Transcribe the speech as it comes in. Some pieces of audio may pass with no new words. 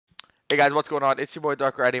Hey guys, what's going on? It's your boy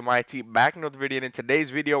Darker at MIT back in another video. And in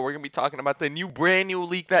today's video, we're gonna be talking about the brand new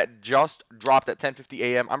leak that just dropped at 10:50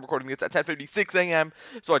 a.m. I'm recording this at 10:56 a.m.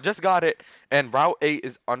 So I just got it, and Route 8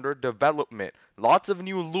 is under development. Lots of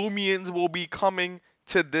new Loomians will be coming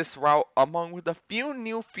to this route, among with a few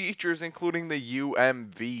new features, including the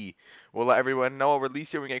UMV. We'll let everyone know.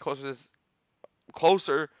 Release here when we get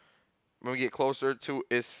closer when we get closer to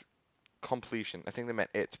its completion. I think they meant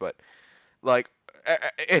it's, but. Like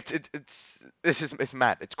it's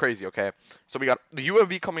mad. It's crazy. Okay, so we got the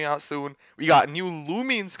UMV coming out soon. We got new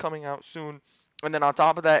Loomians coming out soon, and then on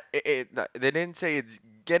top of that, they didn't say it's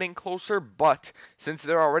getting closer, but since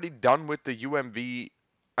they're already done with the UMV,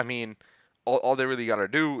 I mean, all they really gotta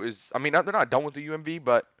do is, I mean, they're not done with the UMV,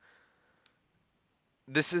 but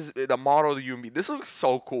this is the model of the UMV. This looks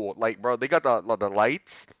so cool. Like, bro, they got the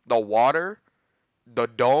lights, the water. The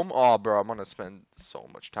dome? Oh, bro, I'm gonna spend so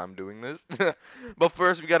much time doing this. But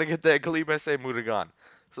first, we gotta get that Kalibese Murugan.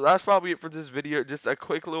 So that's probably it for this video. Just a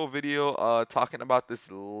quick little video talking about this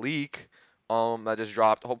leak that just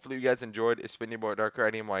dropped. Hopefully you guys enjoyed. It's been your boy Darker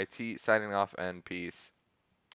at MIT signing off, and peace.